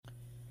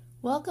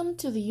Welcome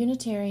to the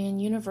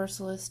Unitarian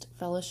Universalist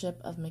Fellowship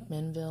of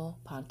McMinnville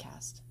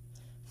podcast.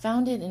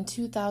 Founded in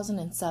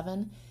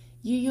 2007,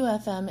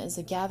 UUFM is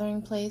a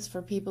gathering place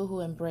for people who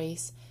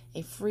embrace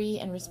a free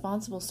and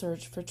responsible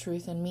search for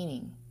truth and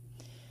meaning.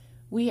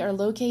 We are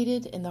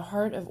located in the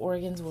heart of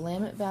Oregon's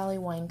Willamette Valley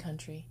wine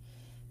country.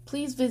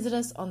 Please visit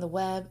us on the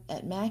web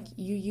at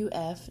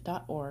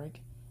macuuf.org,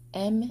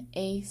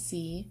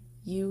 macuuf.org.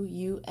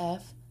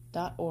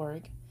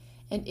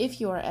 And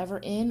if you are ever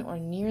in or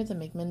near the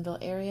McMinnville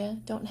area,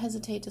 don't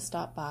hesitate to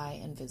stop by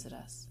and visit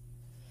us.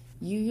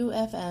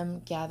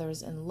 UUFM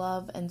gathers in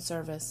love and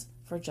service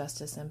for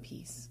justice and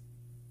peace.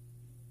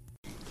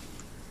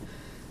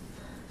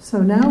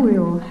 So now we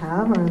will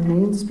have our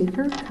main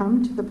speaker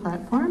come to the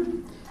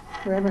platform,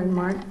 Reverend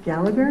Mark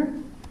Gallagher.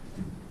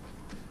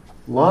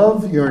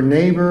 Love your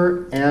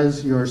neighbor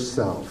as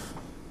yourself.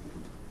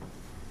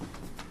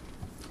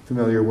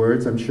 Familiar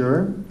words, I'm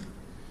sure.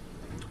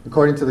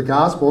 According to the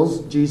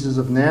Gospels, Jesus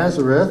of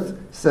Nazareth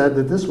said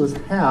that this was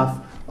half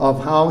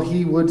of how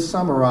he would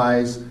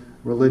summarize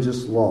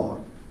religious law.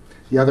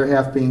 The other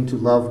half being to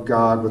love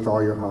God with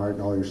all your heart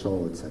and all your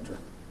soul, etc.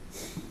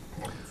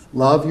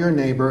 Love your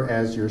neighbor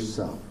as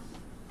yourself.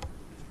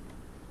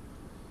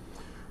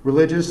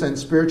 Religious and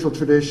spiritual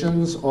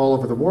traditions all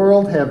over the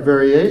world have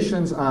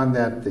variations on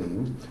that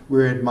theme.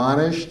 We're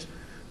admonished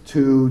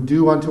to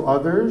do unto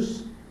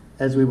others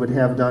as we would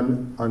have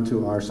done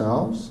unto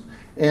ourselves,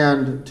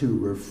 and to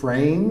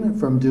refrain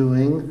from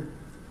doing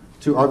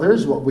to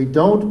others what we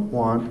don't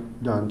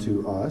want done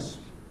to us,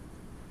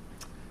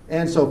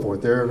 and so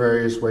forth. There are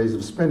various ways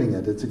of spinning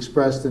it. It's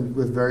expressed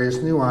with various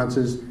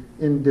nuances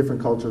in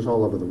different cultures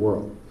all over the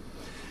world.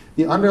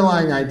 The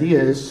underlying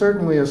idea is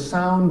certainly a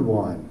sound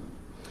one.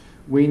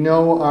 We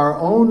know our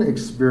own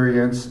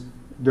experience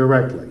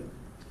directly.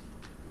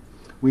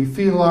 We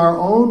feel our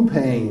own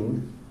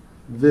pain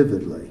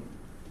vividly.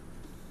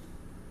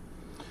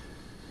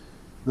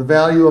 The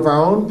value of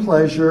our own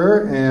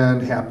pleasure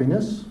and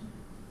happiness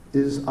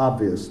is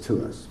obvious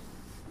to us.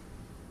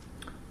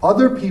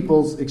 Other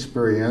people's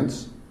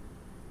experience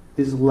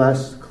is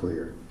less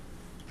clear.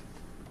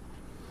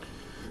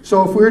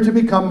 So if we're to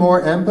become more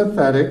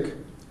empathetic,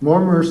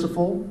 more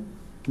merciful,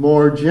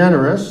 more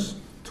generous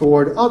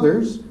toward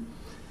others,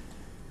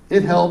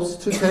 it helps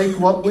to take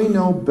what we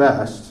know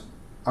best,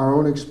 our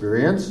own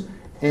experience,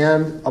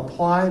 and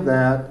apply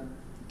that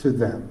to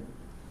them.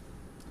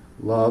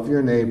 Love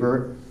your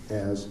neighbor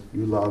as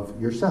you love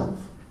yourself.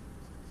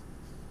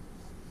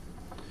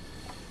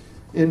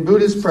 In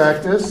Buddhist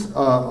practice,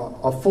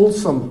 a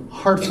fulsome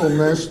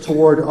heartfulness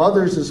toward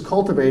others is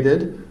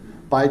cultivated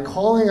by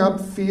calling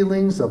up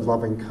feelings of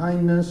loving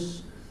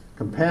kindness,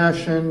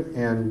 compassion,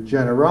 and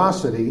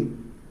generosity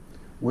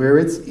where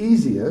it's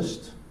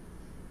easiest,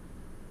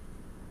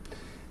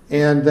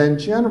 and then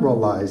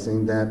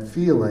generalizing that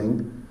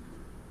feeling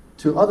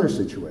to other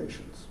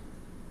situations.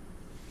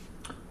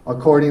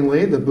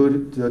 Accordingly,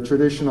 the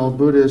traditional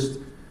Buddhist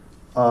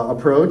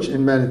approach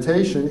in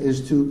meditation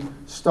is to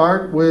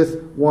start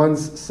with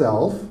one's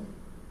self,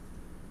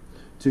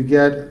 to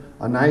get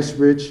a nice,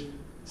 rich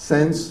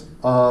sense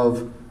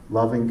of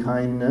loving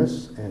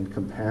kindness and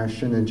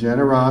compassion and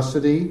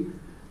generosity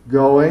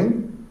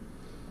going.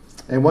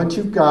 And once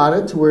you've got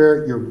it to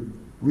where you're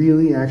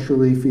really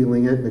actually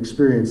feeling it and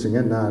experiencing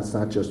it, now it's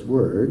not just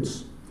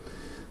words,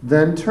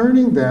 then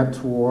turning that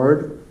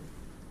toward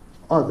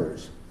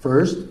others.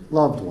 First,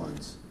 loved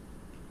ones.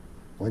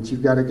 Once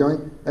you've got it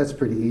going, that's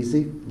pretty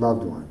easy,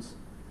 loved ones.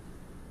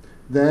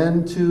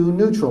 Then to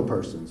neutral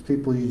persons,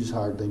 people you just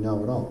hardly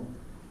know at all.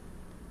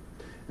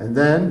 And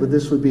then, but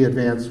this would be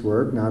advanced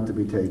work, not to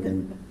be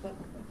taken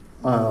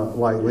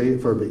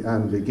lightly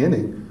on the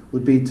beginning,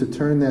 would be to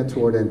turn that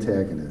toward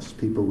antagonists,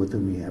 people with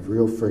whom you have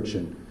real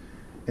friction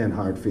and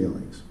hard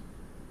feelings.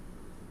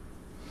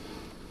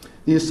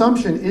 The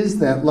assumption is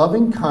that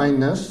loving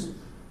kindness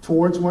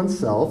towards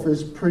oneself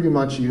is pretty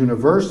much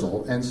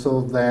universal, and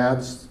so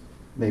that's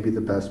maybe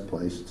the best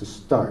place to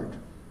start.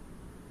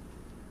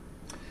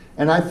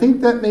 And I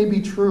think that may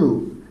be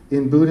true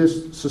in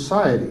Buddhist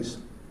societies,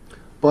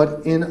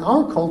 but in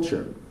our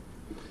culture,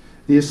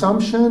 the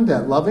assumption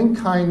that loving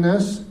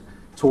kindness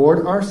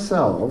toward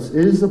ourselves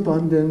is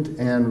abundant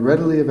and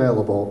readily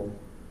available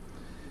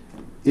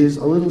is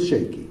a little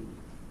shaky.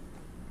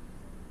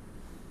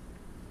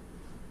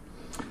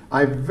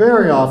 I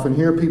very often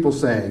hear people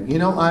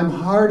saying, I'm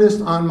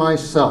hardest on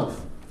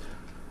myself.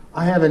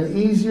 I have an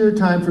easier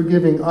time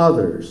forgiving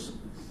others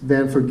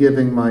than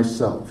forgiving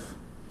myself.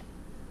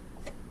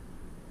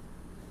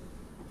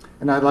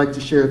 And I'd like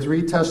to share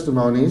 3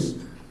 testimonies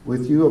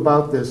with you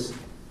about this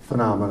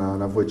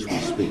phenomenon of which we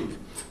speak.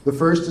 The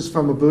first is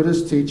from a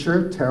Buddhist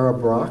teacher, Tara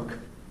Brach.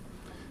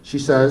 She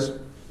says,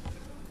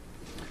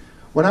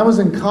 "When I was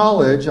in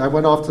college, I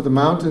went off to the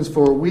mountains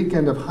for a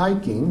weekend of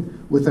hiking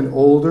with an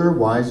older,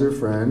 wiser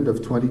friend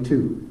of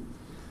 22.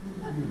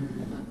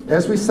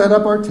 As we set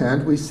up our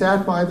tent, we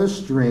sat by the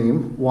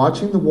stream,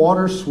 watching the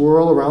water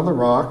swirl around the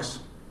rocks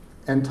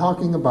and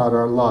talking about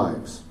our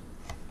lives.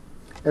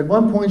 At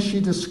one point, she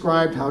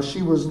described how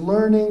she was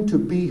learning to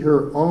be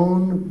her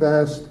own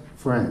best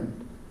friend.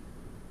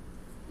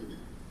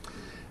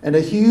 And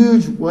a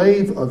huge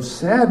wave of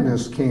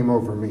sadness came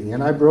over me,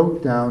 and I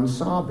broke down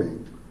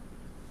sobbing.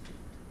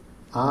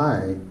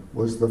 I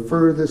was the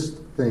furthest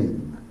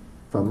thing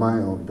from my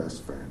own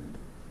best friend.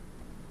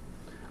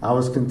 I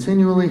was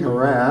continually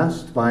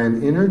harassed by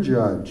an inner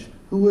judge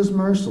who was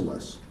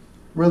merciless,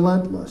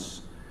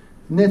 relentless,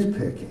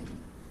 nitpicking,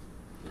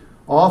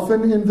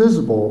 often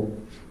invisible,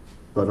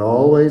 but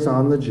always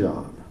on the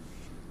job.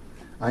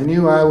 I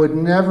knew I would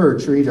never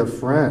treat a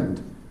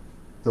friend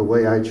the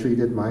way I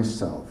treated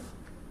myself,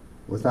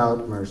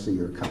 without mercy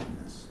or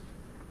kindness.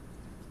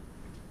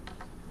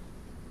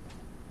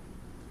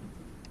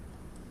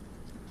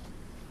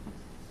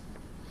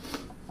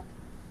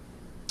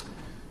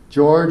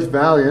 George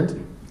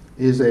Vaillant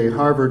is a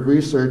Harvard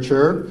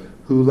researcher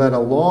who led a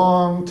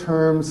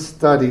long-term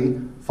study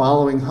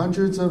following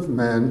hundreds of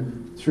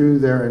men through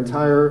their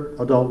entire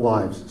adult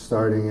lives,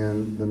 starting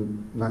in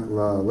the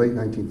late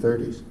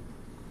 1930s.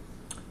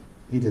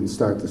 He didn't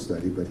start the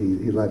study, but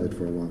he led it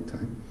for a long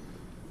time.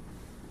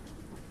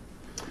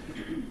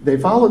 They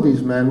followed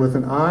these men with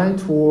an eye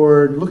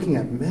toward looking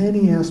at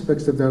many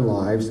aspects of their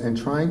lives and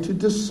trying to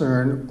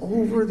discern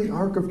over the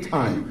arc of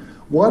time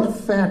what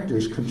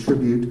factors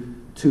contribute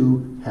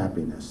to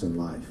happiness in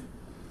life.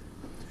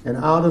 And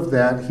out of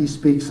that, he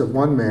speaks of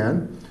one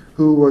man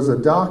who was a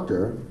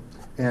doctor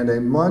and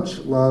a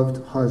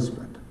much-loved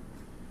husband.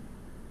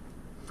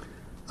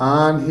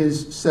 On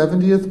his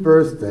 70th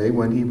birthday,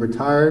 when he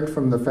retired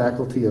from the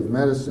Faculty of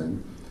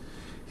Medicine,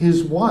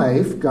 his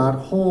wife got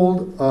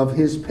hold of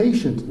his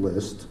patient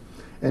list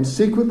and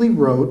secretly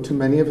wrote to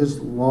many of his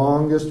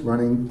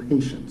longest-running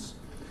patients,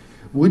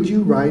 "Would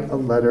you write a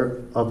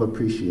letter of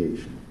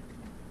appreciation?"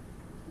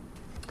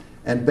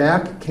 And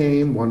back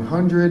came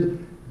 100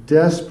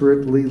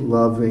 desperately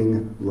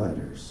loving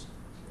letters,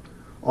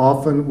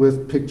 often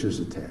with pictures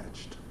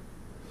attached.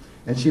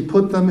 And she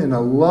put them in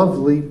a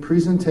lovely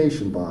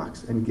presentation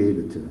box and gave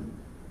it to him.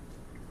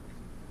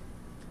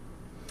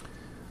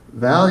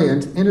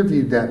 Vaillant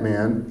interviewed that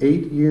man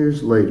 8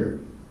 years later.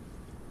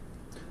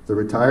 The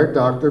retired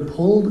doctor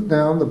pulled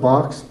down the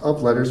box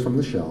of letters from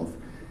the shelf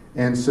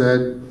and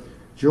said,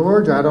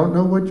 "George, I don't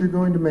know what you're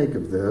going to make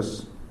of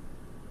this."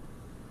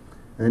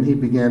 And he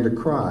began to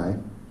cry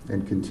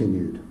and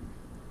continued,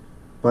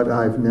 "But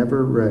I've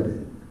never read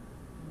it."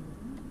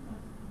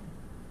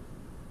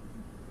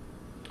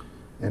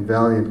 And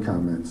Vaillant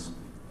comments,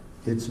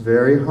 "It's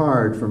very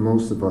hard for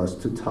most of us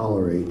to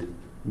tolerate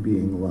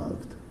being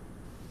loved."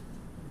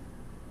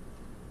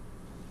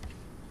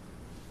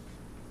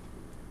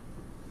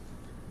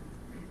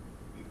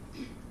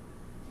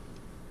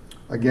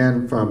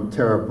 Again from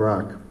Tara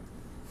Brach.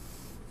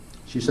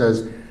 She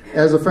says,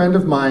 "As a friend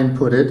of mine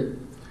put it,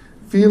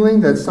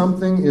 feeling that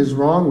something is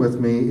wrong with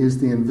me is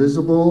the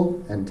invisible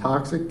and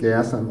toxic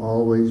gas I'm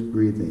always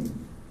breathing.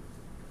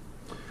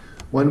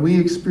 When we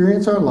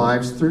experience our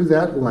lives through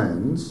that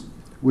lens,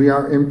 we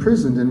are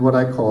imprisoned in what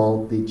I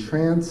call the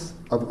trance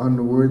of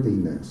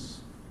unworthiness,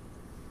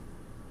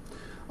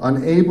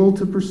 unable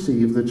to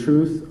perceive the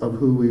truth of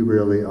who we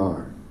really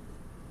are."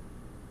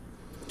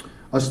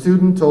 A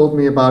student told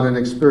me about an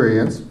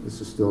experience,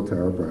 this is still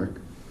Tara Brach.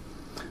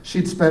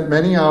 She'd spent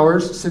many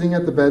hours sitting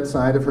at the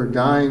bedside of her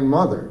dying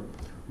mother,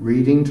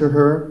 reading to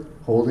her,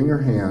 holding her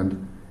hand,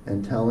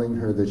 and telling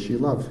her that she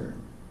loved her.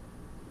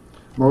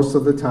 Most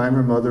of the time,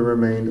 her mother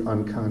remained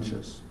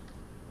unconscious.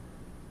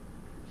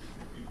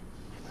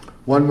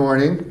 One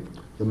morning,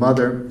 the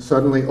mother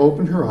suddenly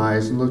opened her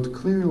eyes and looked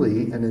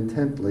clearly and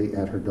intently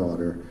at her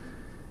daughter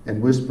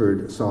and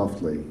whispered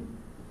softly,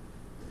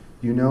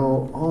 "You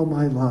know, all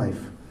my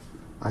life,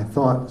 I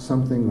thought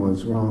something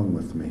was wrong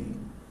with me,"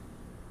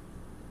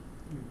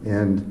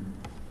 and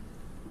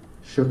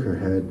shook her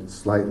head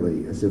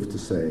slightly as if to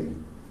say,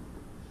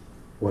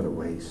 "What a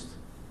waste."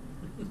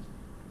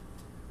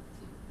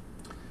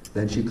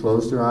 Then she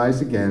closed her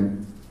eyes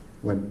again,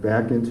 went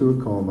back into a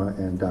coma,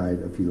 and died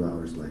a few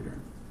hours later.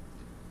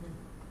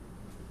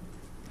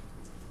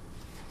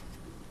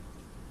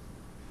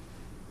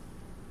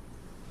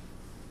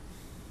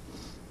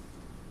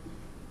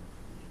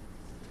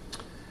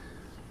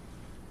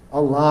 A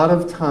lot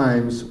of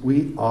times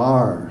we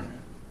are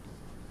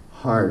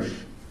harsh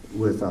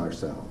with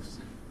ourselves.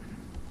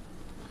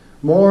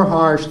 More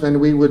harsh than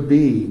we would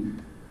be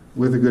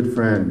with a good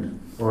friend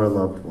or a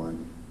loved one.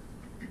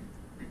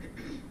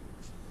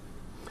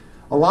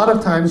 A lot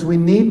of times we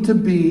need to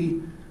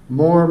be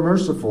more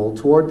merciful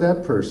toward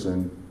that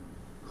person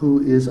who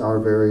is our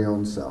very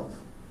own self.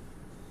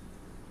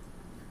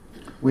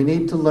 We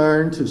need to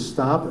learn to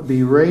stop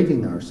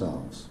berating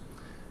ourselves,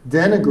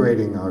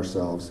 denigrating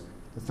ourselves,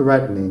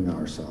 threatening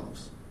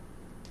ourselves.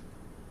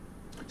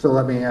 So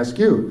let me ask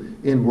you,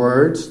 in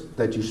words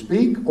that you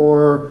speak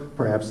or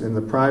perhaps in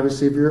the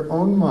privacy of your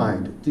own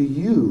mind, do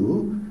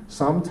you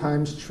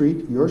sometimes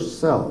treat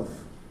yourself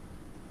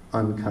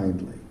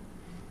unkindly?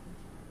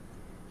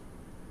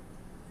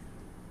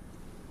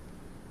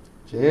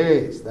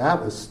 Jeez,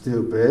 that was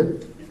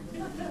stupid.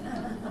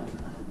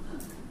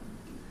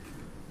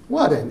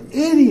 What an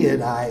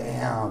idiot I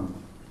am.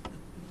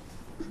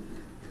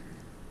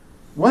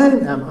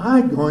 When am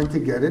I going to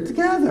get it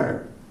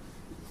together?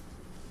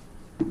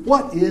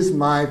 What is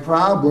my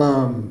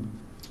problem?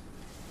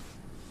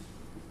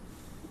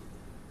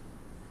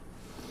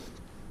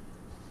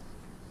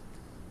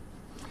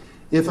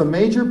 If a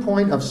major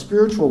point of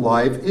spiritual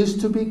life is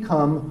to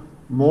become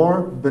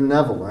more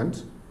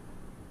benevolent,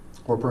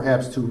 or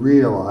perhaps to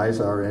realize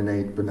our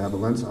innate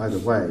benevolence, either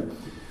way,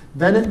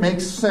 then it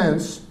makes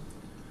sense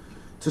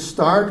to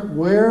start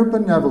where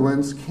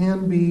benevolence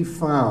can be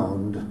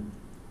found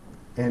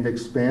and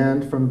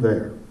expand from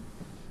there.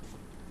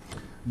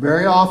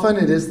 Very often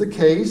it is the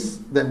case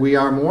that we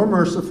are more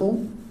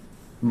merciful,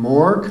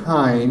 more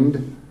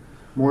kind,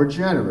 more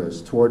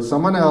generous towards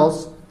someone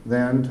else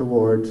than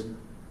towards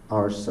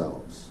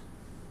ourselves.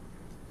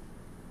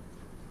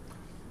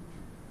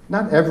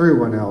 Not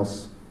everyone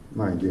else,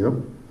 mind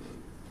you.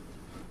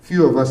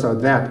 Few of us are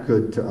that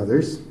good to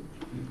others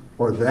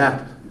or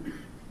that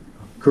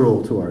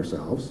cruel to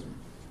ourselves,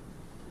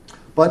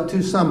 but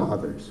to some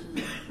others.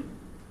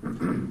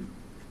 The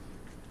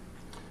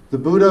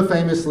Buddha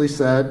famously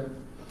said,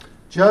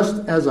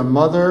 "Just as a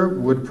mother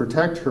would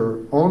protect her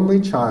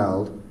only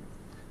child,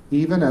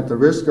 even at the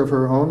risk of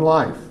her own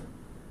life,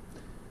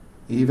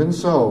 even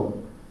so,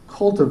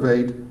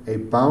 cultivate a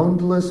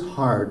boundless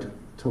heart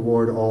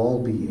toward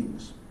all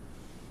beings."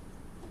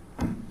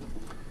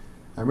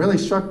 I'm really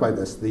struck by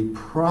this. The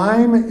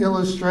prime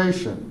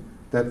illustration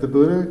that the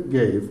Buddha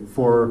gave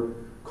for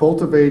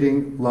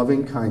cultivating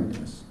loving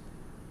kindness,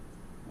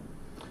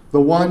 the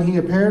one he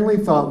apparently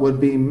thought would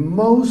be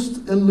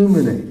most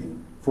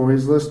illuminating for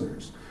his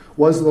listeners,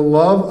 was the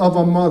love of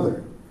a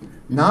mother,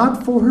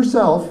 not for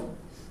herself,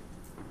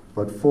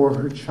 but for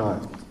her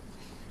child.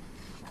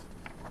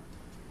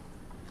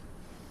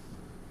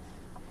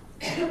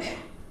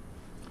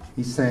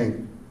 He's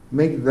saying,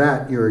 make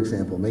that your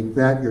example, make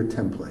that your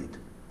template.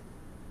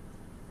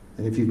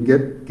 And if you can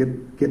get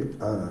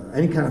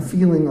any kind of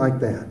feeling like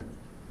that,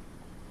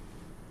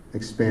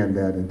 expand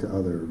that into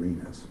other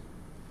arenas.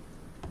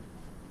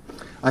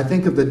 I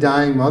think of the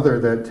dying mother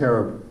that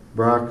Tara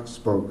Brach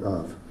spoke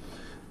of.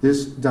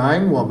 This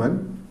dying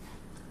woman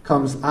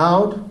comes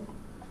out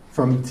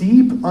from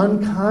deep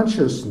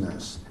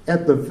unconsciousness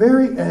at the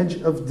very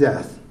edge of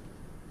death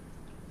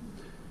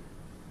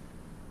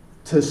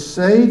to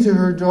say to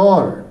her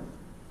daughter,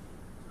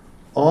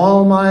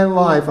 "All my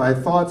life I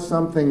thought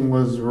something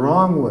was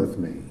wrong with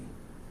me.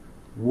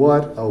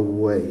 What a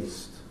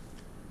waste."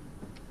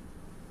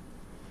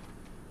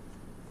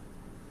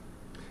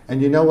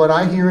 And you know what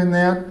I hear in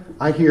that?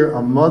 I hear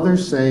a mother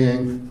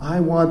saying, "I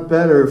want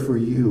better for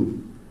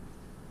you.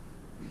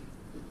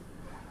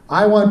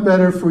 I want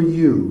better for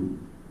you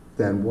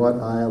than what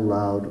I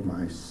allowed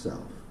myself."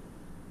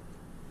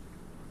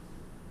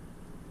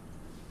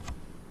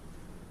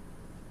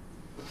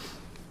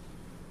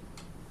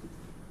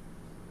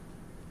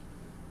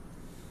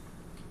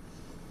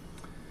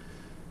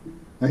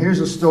 Now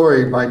here's a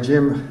story by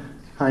Jim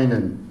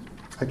Heinen.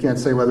 I can't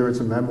say whether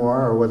it's a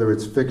memoir or whether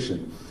it's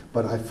fiction,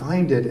 but I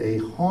find it a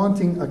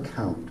haunting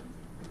account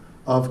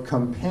of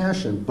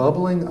compassion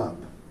bubbling up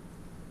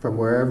from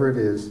wherever it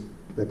is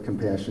that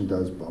compassion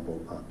does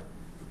bubble up.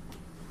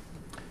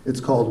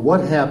 It's called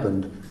 "What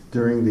Happened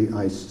During the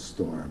Ice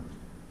Storm."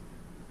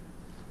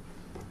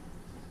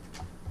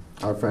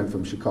 Our friend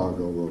from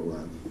Chicago will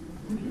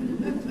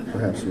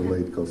perhaps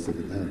relate closely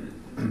to that.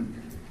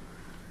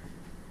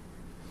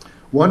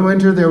 One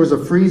winter there was a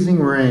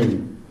freezing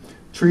rain.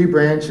 Tree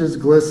branches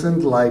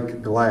glistened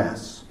like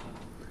glass.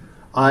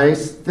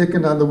 Ice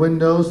thickened on the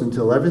windows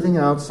until everything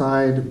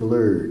outside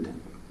blurred.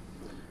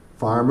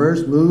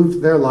 Farmers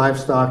moved their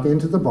livestock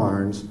into the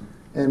barns,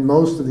 and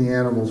most of the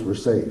animals were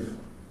safe.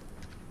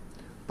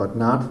 But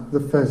not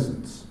the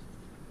pheasants.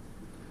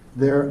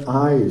 Their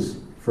eyes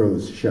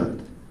froze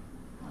shut.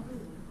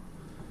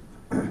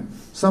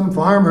 Some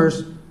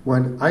farmers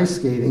went ice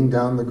skating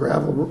down the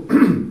gravel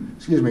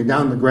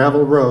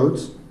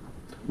roads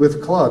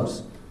with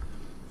clubs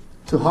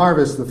to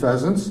harvest the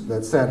pheasants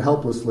that sat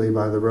helplessly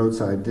by the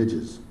roadside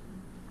ditches.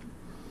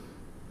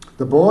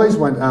 The boys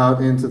went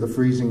out into the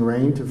freezing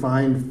rain to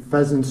find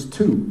pheasants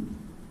too.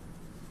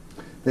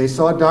 They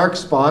saw dark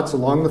spots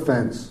along the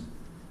fence.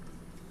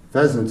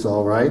 Pheasants,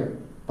 all right,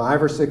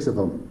 5 or 6 of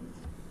them.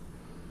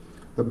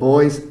 The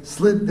boys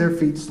slid their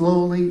feet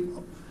slowly,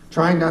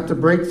 trying not to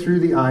break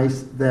through the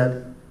ice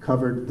that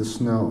covered the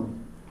snow.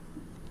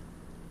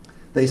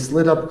 They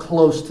slid up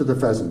close to the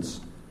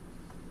pheasants.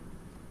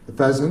 The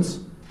pheasants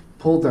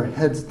pulled their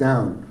heads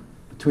down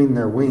between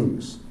their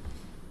wings.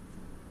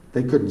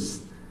 They couldn't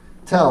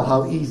tell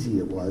how easy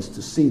it was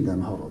to see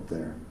them huddled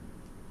there.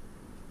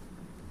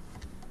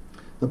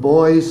 The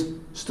boys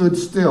stood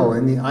still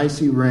in the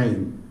icy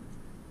rain.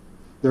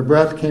 Their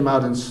breath came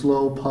out in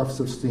slow puffs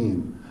of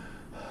steam.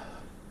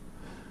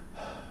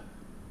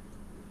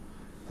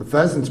 The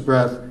pheasant's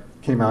breath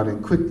came out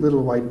in quick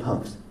little white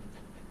puffs.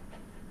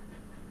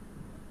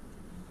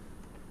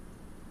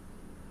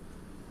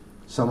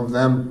 Some of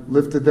them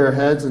lifted their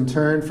heads and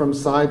turned from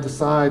side to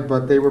side,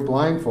 but they were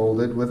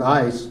blindfolded with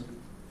ice,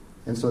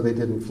 and so they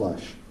didn't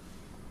flush.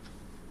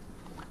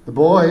 The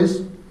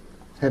boys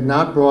had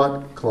not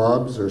brought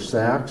clubs or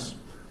sacks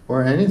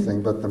or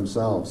anything but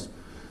themselves.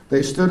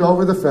 They stood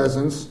over the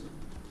pheasants,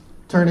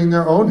 turning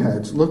their own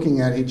heads,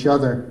 looking at each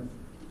other,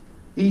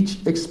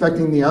 each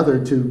expecting the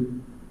other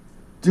to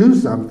do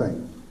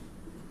something.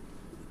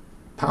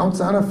 Pounce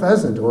on a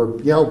pheasant or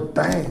yell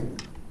bang.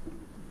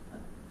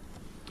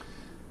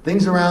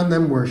 Things around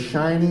them were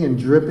shining and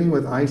dripping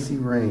with icy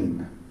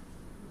rain.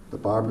 The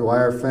barbed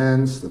wire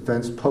fence, the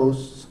fence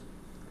posts.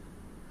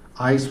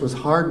 Ice was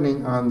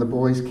hardening on the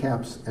boys'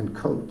 caps and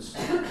coats.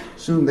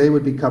 Soon they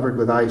would be covered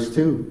with ice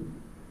too.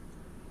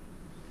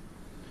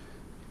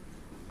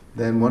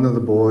 Then one of the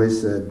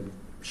boys said,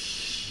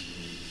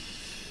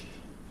 "Shh."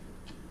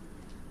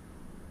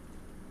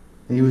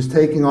 He was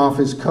taking off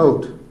his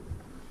coat,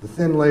 the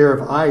thin layer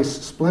of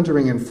ice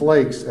splintering in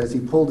flakes as he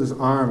pulled his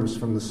arms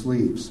from the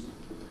sleeves.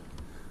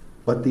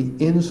 But the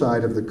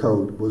inside of the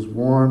coat was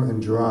warm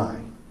and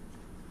dry.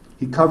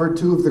 He covered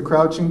two of the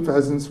crouching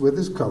pheasants with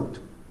his coat,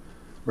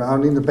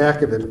 rounding the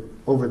back of it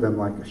over them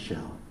like a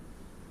shell.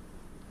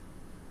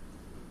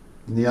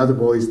 And the other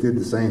boys did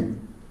the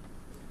same.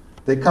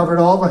 They covered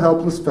all the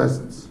helpless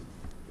pheasants,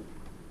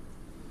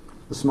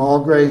 the small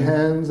gray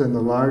hens and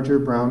the larger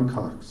brown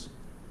cocks.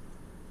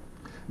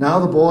 Now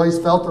the boys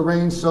felt the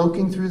rain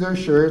soaking through their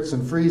shirts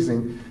and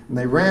freezing, and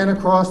they ran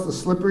across the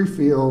slippery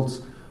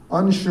fields,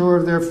 unsure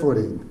of their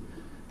footing,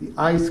 the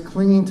ice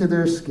clinging to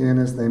their skin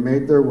as they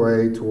made their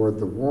way toward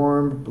the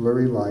warm,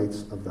 blurry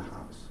lights of the house.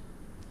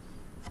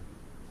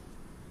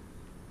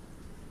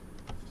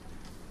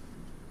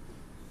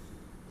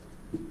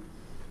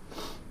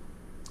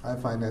 I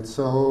find that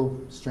so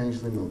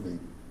strangely moving.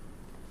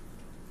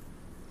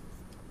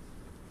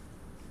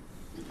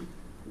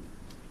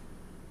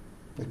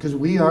 Because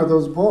we are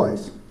those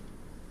boys.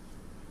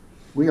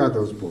 We are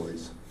those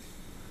boys.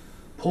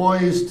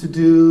 Poised to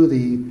do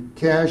the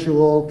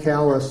casual,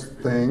 callous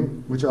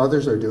thing, which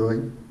others are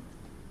doing,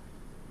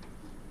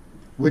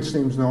 which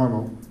seems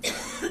normal.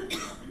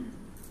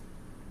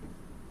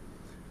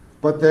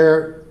 But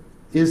there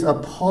is a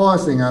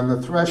pausing on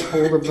the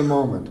threshold of the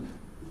moment.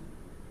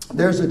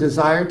 There's a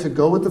desire to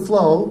go with the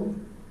flow,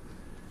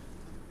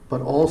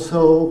 but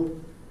also,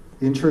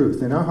 in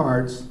truth, in our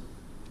hearts,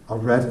 a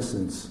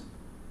reticence,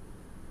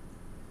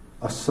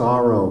 a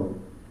sorrow,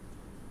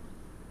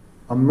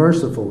 a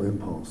merciful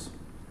impulse.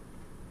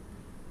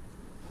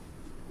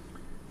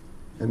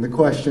 And the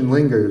question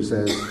lingers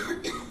as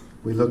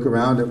we look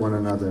around at one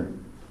another.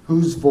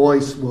 Whose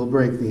voice will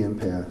break the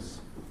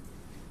impasse?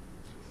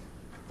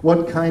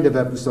 What kind of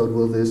episode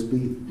will this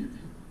be?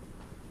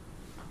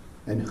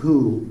 And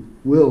who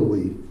will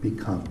we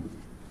become?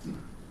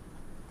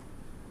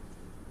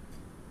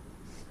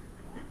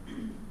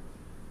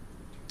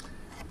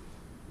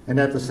 And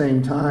at the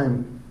same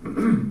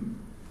time,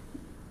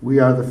 we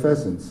are the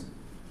pheasants,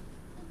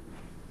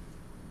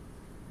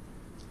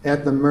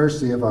 at the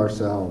mercy of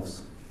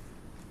ourselves,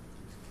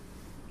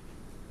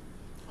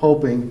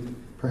 hoping,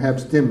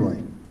 perhaps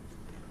dimly,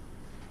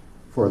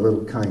 for a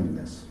little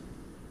kindness.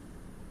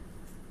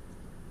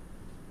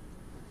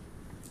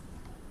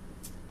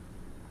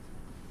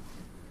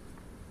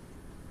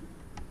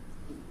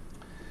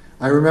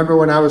 I remember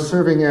when I was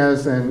serving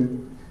as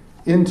an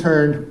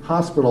intern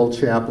hospital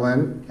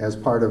chaplain as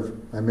part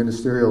of my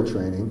ministerial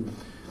training,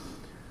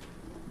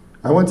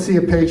 I went to see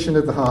a patient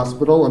at the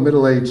hospital, a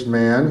middle-aged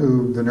man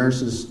who the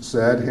nurses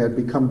said had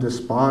become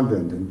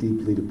despondent and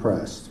deeply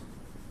depressed.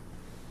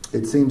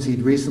 It seems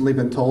he'd recently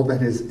been told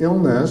that his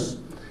illness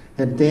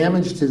had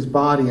damaged his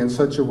body in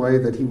such a way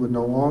that he would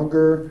no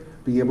longer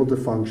be able to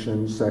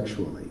function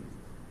sexually.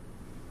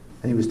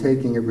 And he was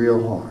taking it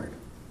real hard.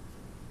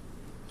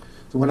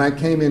 So when I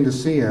came in to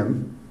see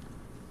him,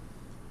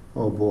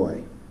 oh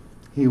boy,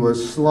 he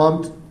was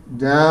slumped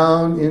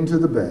down into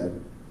the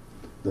bed.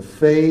 The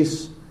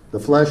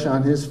flesh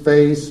on his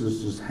face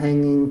was just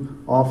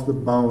hanging off the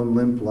bone,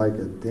 limp like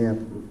a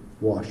damp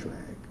wash rag.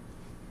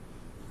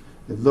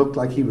 It looked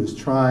like he was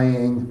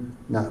trying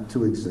not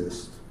to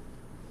exist.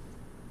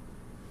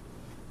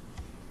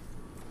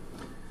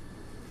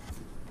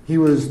 He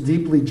was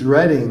deeply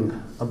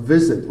dreading a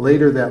visit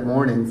later that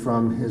morning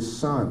from his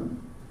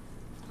son,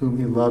 whom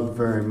he loved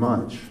very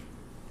much,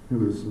 who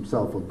was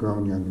himself a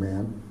grown young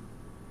man.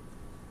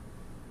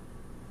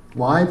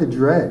 Why the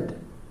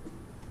dread?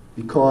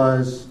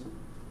 Because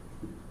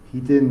he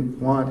didn't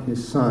want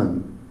his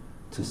son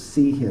to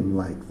see him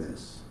like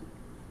this.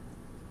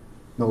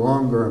 No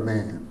longer a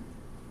man.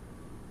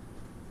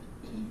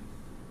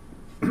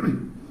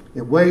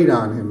 It weighed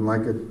on him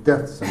like a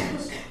death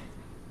sentence.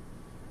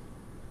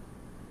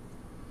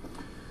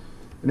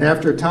 And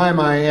after a time,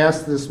 I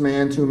asked this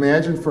man to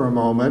imagine for a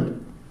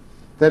moment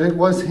that it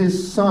was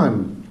his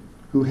son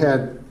who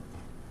had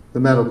the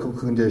medical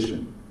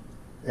condition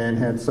and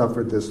had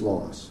suffered this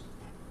loss.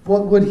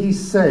 What would he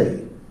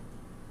say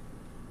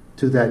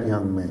to that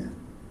young man?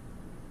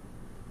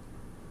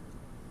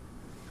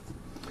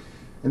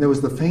 And there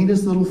was the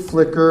faintest little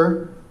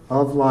flicker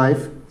of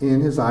life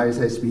in his eyes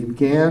as he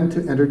began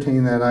to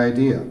entertain that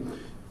idea.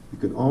 You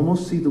could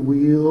almost see the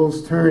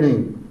wheels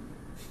turning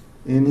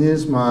in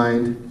his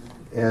mind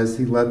as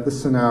he let the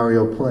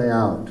scenario play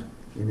out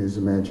in his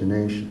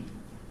imagination.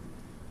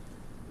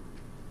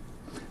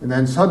 And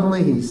then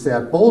suddenly he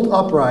sat bolt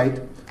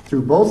upright,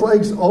 threw both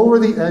legs over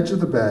the edge of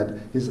the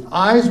bed. His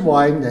eyes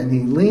widened and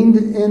he leaned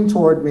in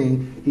toward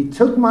me. He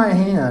took my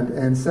hand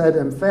and said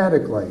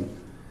emphatically,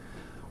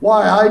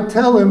 "Why, I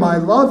tell him I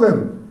love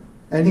him,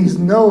 and he's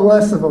no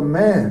less of a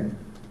man."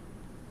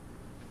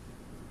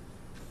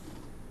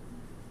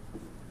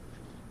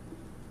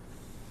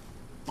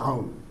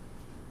 Oh.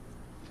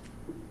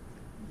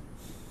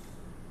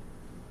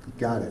 He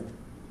got it.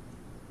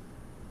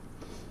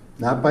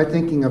 Not by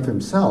thinking of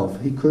himself.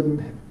 He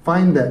couldn't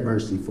find that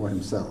mercy for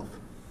himself.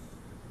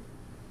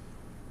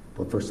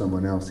 But for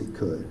someone else he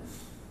could.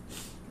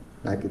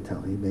 I could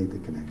tell he made the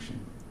connection.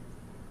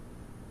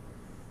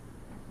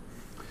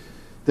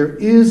 There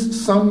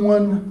is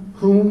someone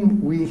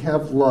whom we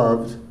have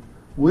loved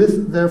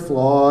with their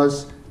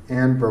flaws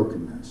and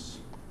brokenness.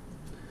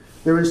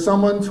 There is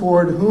someone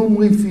toward whom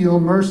we feel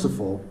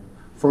merciful,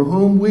 for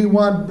whom we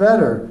want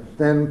better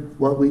than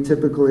what we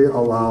typically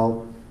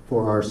allow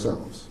for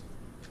ourselves.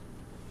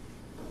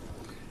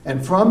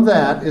 And from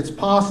that, it's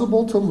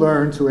possible to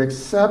learn to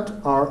accept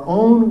our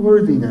own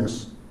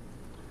worthiness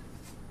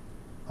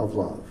of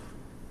love.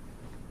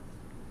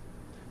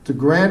 To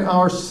grant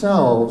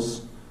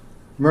ourselves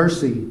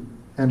mercy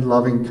and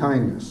loving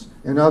kindness.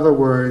 In other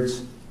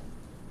words,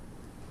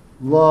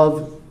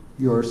 love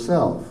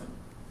yourself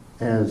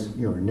as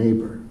your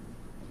neighbor.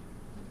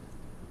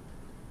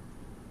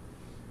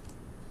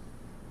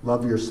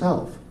 Love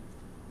yourself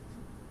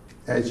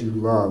as you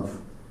love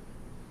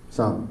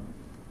some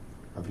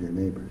of your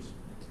neighbors.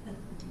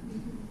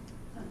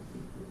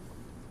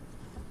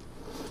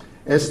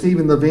 As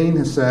Stephen Levine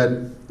has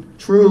said,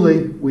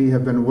 truly we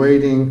have been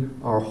waiting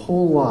our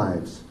whole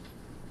lives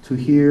to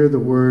hear the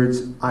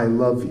words, "I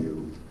love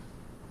you,"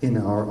 in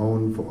our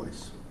own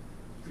voice.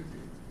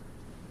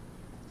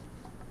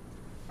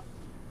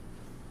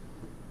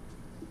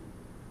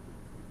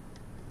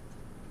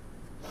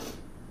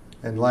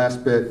 And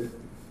last bit,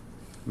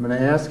 I'm going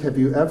to ask, have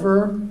you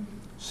ever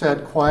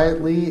sat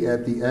quietly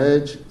at the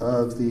edge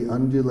of the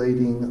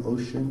undulating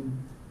ocean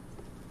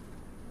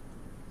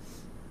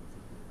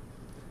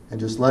and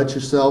just let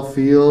yourself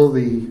feel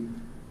the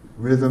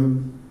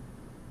rhythm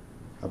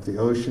of the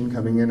ocean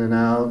coming in and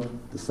out,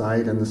 the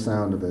sight and the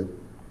sound of it?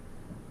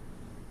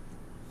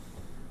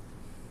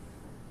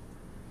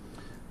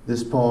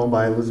 This poem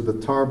by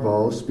Elizabeth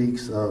Tarbow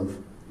speaks of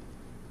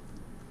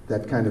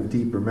that kind of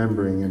deep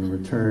remembering and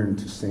return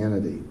to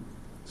sanity.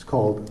 It's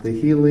called The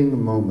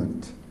Healing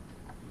Moment.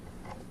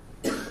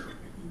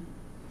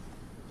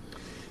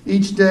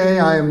 Each day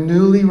I am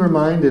newly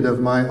reminded of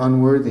my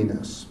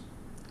unworthiness.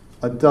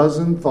 A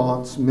dozen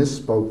thoughts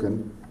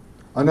misspoken.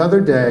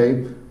 Another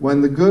day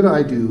when the good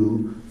I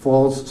do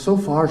falls so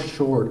far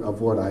short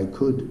of what I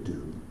could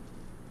do.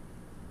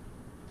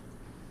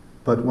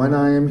 But when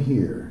I am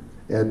here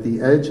at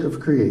the edge of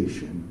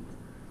creation,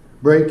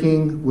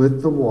 breaking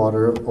with the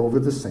water over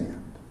the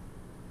sand,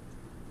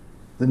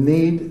 the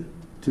need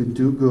to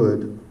do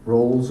good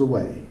rolls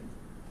away.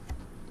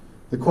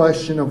 The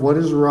question of what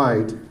is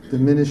right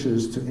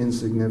diminishes to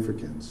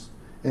insignificance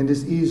and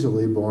is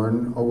easily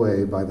borne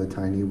away by the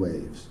tiny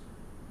waves.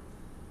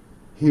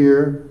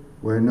 Here,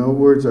 where no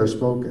words are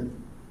spoken,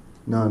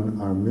 none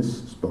are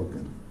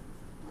misspoken.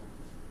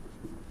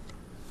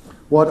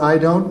 What I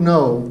don't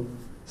know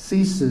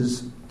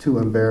ceases to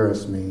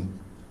embarrass me,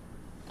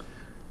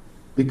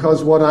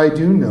 because what I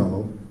do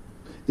know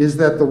is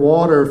that the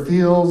water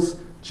feels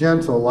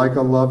gentle like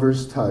a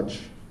lover's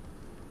touch,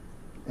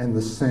 and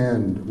the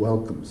sand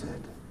welcomes it.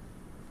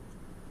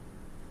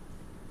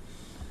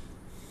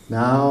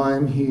 Now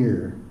I'm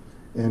here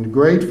and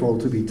grateful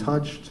to be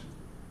touched,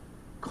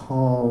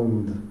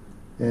 calmed,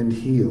 and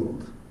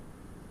healed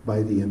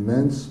by the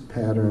immense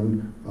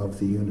pattern of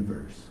the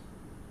universe.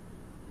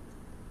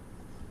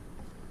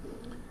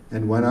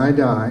 And when I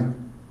die,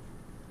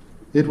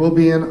 it will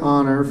be an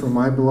honor for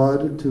my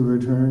blood to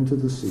return to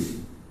the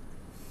sea,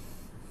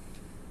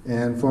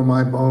 and for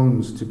my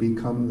bones to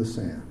become the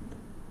sand.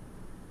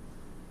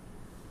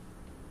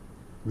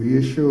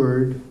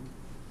 Reassured,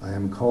 I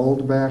am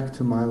called back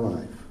to my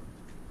life,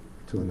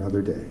 to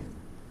another day.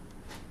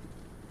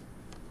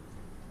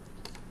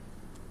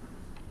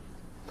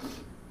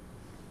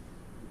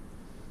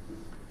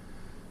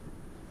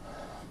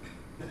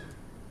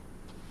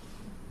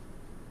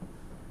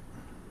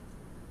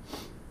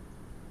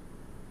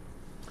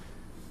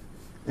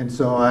 And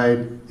so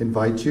I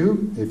invite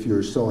you, if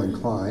you're so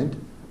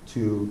inclined,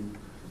 to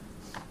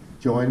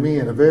join me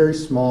in a very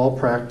small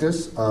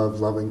practice of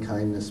loving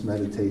kindness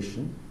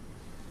meditation.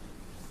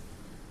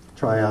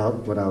 Try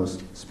out what I was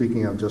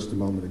speaking of just a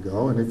moment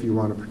ago, and if you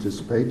want to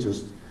participate,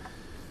 just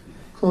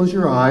close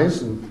your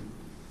eyes and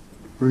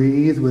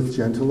breathe with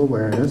gentle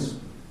awareness.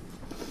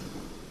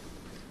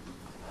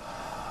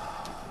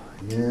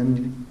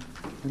 In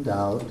and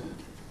out.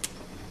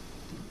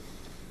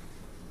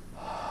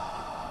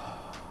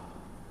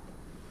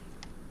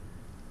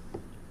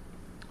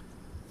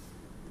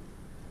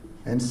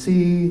 And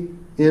see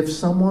if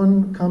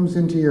someone comes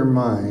into your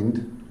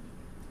mind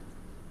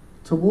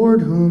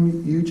toward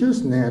whom you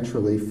just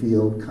naturally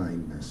feel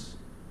kindness,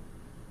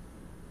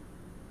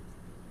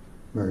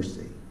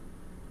 mercy,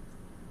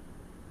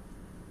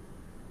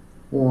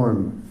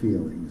 warm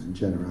feelings and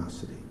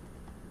generosity.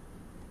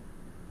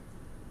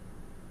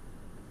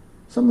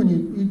 Someone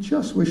you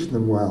just wish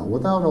them well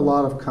without a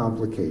lot of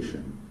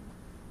complication.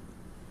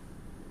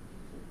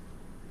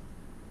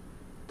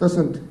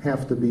 Doesn't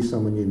have to be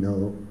someone you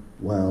know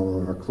well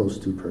or are close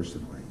to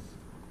personally.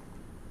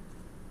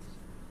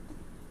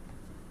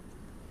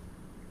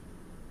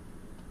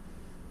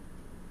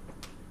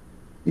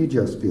 You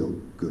just feel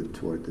good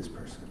toward this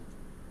person.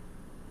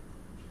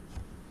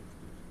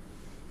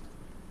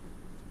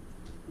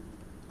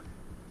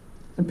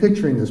 And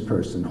picturing this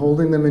person,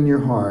 holding them in your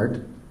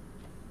heart,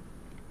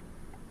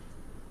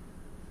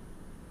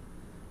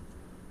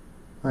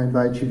 I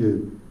invite you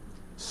to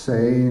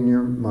say in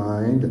your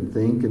mind and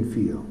think and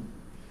feel,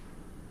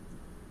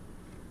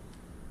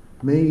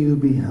 may you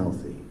be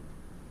healthy,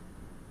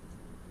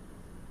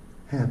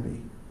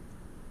 happy,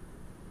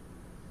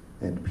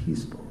 and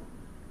peaceful.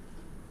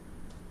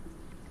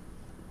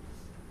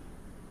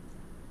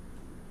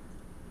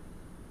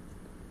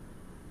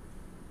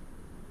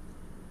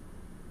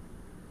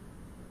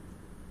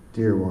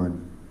 Dear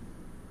one,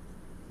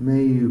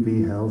 may you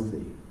be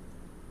healthy.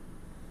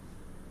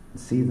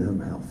 See them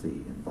healthy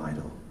and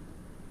vital.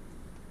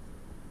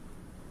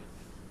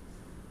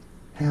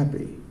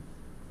 Happy.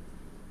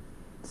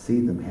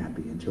 See them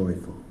happy and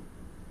joyful.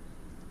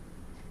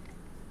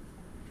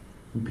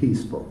 And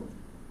peaceful.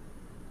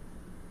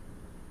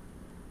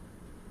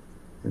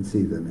 And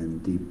see them in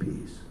deep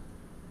peace.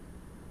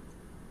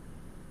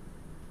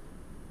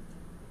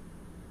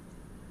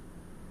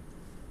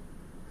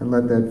 And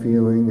let that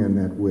feeling and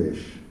that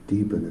wish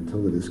deepen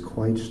until it is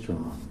quite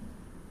strong.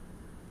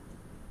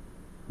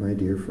 My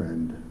dear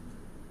friend,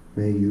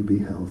 may you be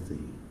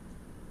healthy,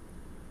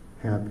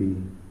 happy,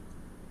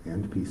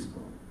 and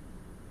peaceful.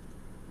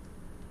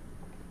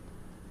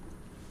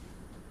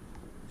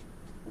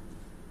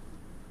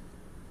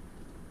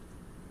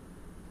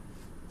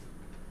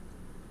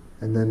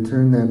 And then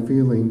turn that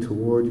feeling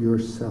toward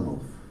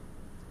yourself.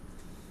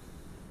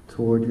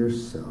 Toward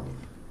yourself.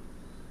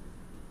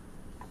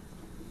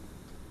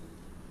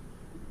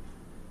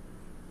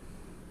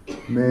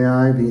 May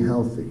I be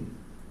healthy,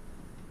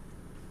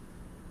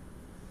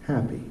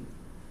 happy,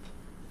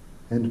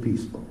 and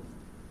peaceful.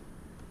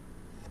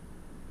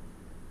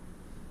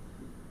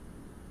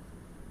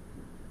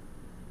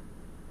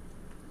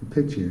 And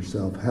picture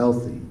yourself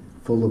healthy,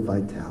 full of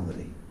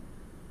vitality,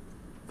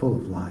 full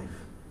of life.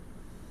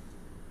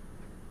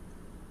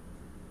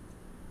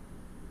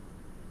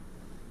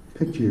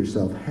 Picture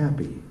yourself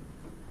happy,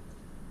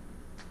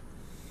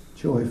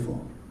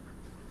 joyful,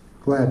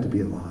 glad to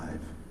be alive.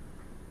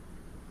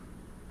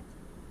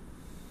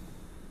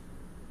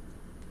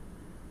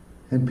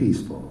 And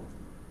peaceful,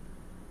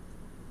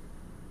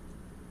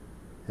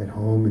 at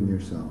home in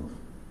yourself,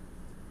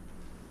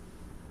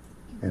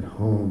 at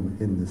home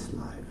in this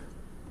life.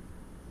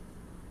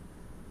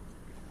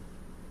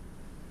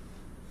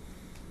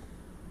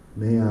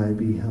 May I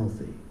be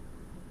healthy,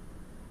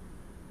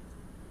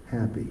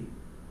 happy,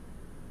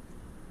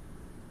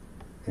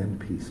 and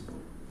peaceful.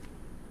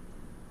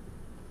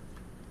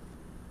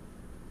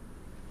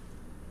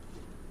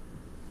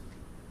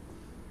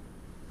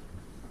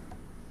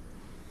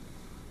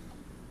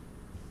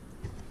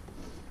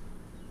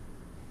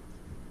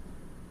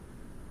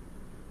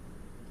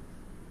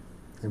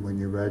 And when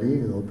you're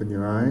ready, open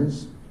your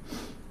eyes.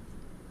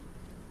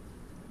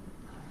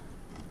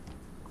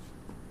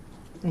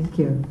 Thank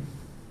you.